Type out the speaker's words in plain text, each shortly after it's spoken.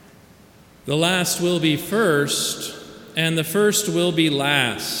The last will be first, and the first will be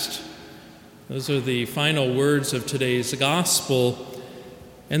last. Those are the final words of today's gospel,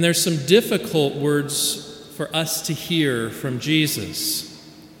 and there's some difficult words for us to hear from Jesus.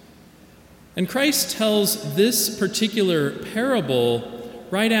 And Christ tells this particular parable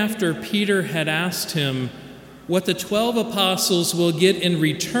right after Peter had asked him what the 12 apostles will get in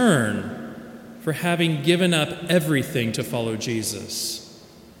return for having given up everything to follow Jesus.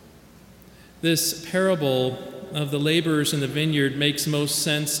 This parable of the laborers in the vineyard makes most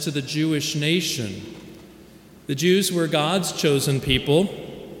sense to the Jewish nation. The Jews were God's chosen people,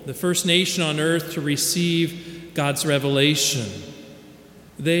 the first nation on earth to receive God's revelation.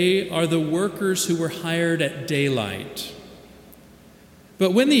 They are the workers who were hired at daylight.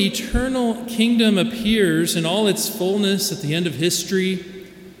 But when the eternal kingdom appears in all its fullness at the end of history,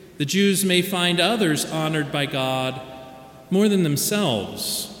 the Jews may find others honored by God more than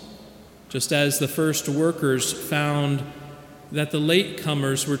themselves, just as the first workers found that the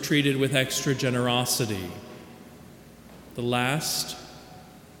latecomers were treated with extra generosity. The last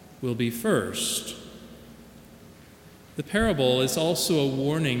will be first. The parable is also a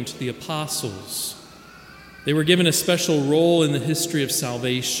warning to the apostles. They were given a special role in the history of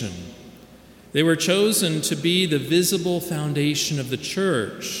salvation. They were chosen to be the visible foundation of the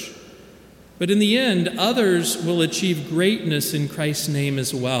church. But in the end, others will achieve greatness in Christ's name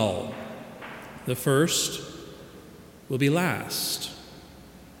as well. The first will be last.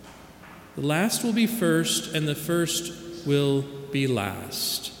 The last will be first, and the first will be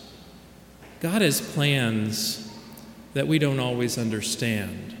last. God has plans that we don't always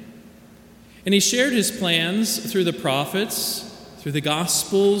understand. And he shared his plans through the prophets, through the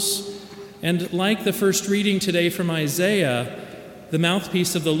Gospels, and like the first reading today from Isaiah, the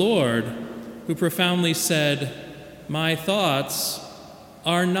mouthpiece of the Lord, who profoundly said, "My thoughts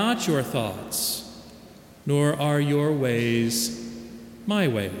are not your thoughts, nor are your ways my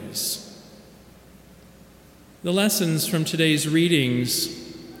ways." The lessons from today's readings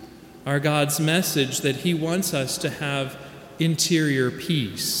are God's message that he wants us to have interior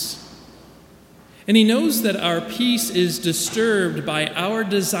peace. And he knows that our peace is disturbed by our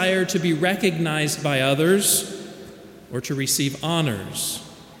desire to be recognized by others or to receive honors.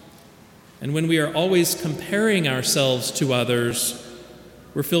 And when we are always comparing ourselves to others,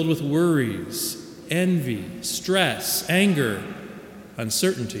 we're filled with worries, envy, stress, anger,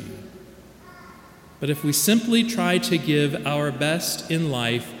 uncertainty. But if we simply try to give our best in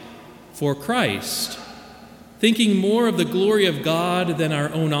life for Christ, thinking more of the glory of God than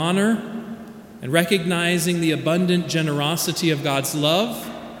our own honor, and recognizing the abundant generosity of God's love,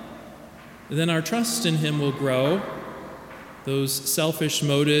 then our trust in him will grow, those selfish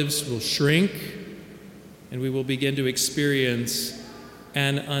motives will shrink, and we will begin to experience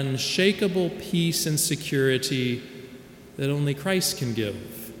an unshakable peace and security that only Christ can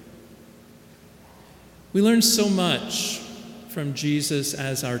give. We learn so much from Jesus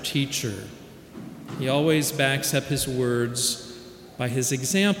as our teacher. He always backs up his words by his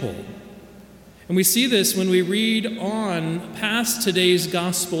example. And we see this when we read on past today's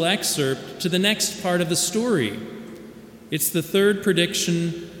gospel excerpt to the next part of the story. It's the third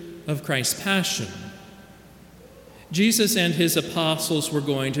prediction of Christ's passion. Jesus and his apostles were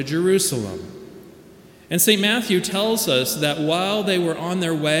going to Jerusalem. And St. Matthew tells us that while they were on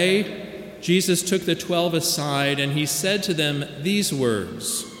their way, Jesus took the 12 aside and he said to them these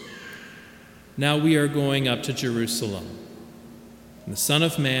words, "Now we are going up to Jerusalem, and the Son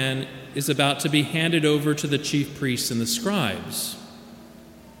of Man is about to be handed over to the chief priests and the scribes.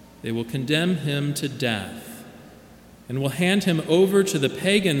 They will condemn him to death and will hand him over to the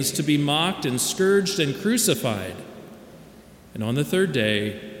pagans to be mocked and scourged and crucified. And on the third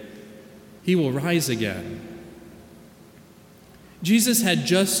day, he will rise again." Jesus had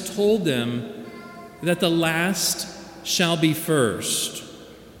just told them that the last shall be first.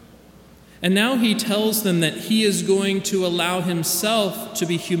 And now he tells them that he is going to allow himself to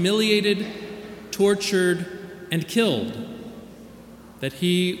be humiliated, tortured, and killed. That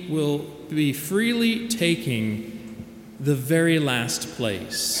he will be freely taking the very last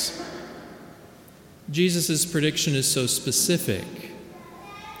place. Jesus' prediction is so specific.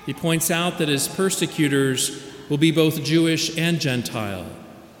 He points out that his persecutors will be both Jewish and Gentile.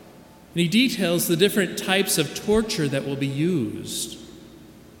 And he details the different types of torture that will be used.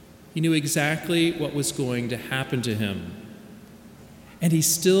 He knew exactly what was going to happen to him. And he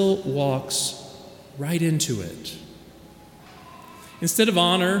still walks right into it. Instead of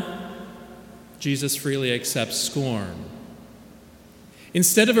honor, Jesus freely accepts scorn.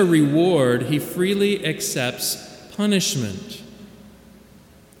 Instead of a reward, he freely accepts punishment.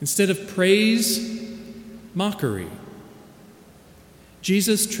 Instead of praise, mockery.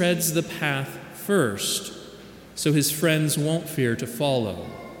 Jesus treads the path first, so his friends won't fear to follow.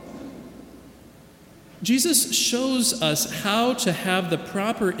 Jesus shows us how to have the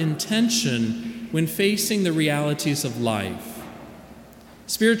proper intention when facing the realities of life.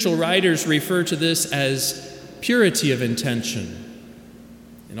 Spiritual writers refer to this as purity of intention.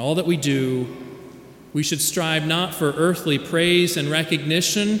 In all that we do, we should strive not for earthly praise and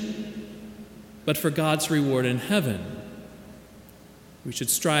recognition, but for God's reward in heaven. We should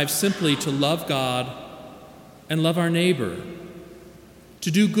strive simply to love God and love our neighbor,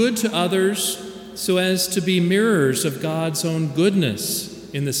 to do good to others so as to be mirrors of God's own goodness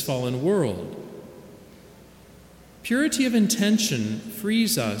in this fallen world. Purity of intention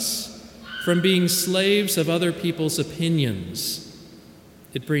frees us from being slaves of other people's opinions.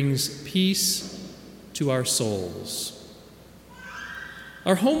 It brings peace to our souls.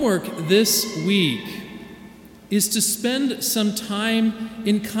 Our homework this week is to spend some time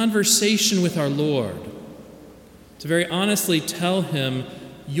in conversation with our Lord, to very honestly tell him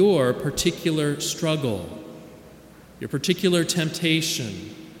your particular struggle, your particular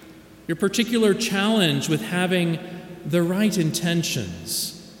temptation, your particular challenge with having the right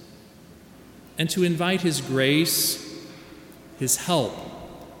intentions, and to invite his grace, his help,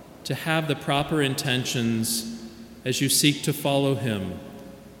 to have the proper intentions as you seek to follow him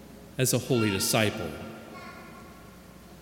as a holy disciple.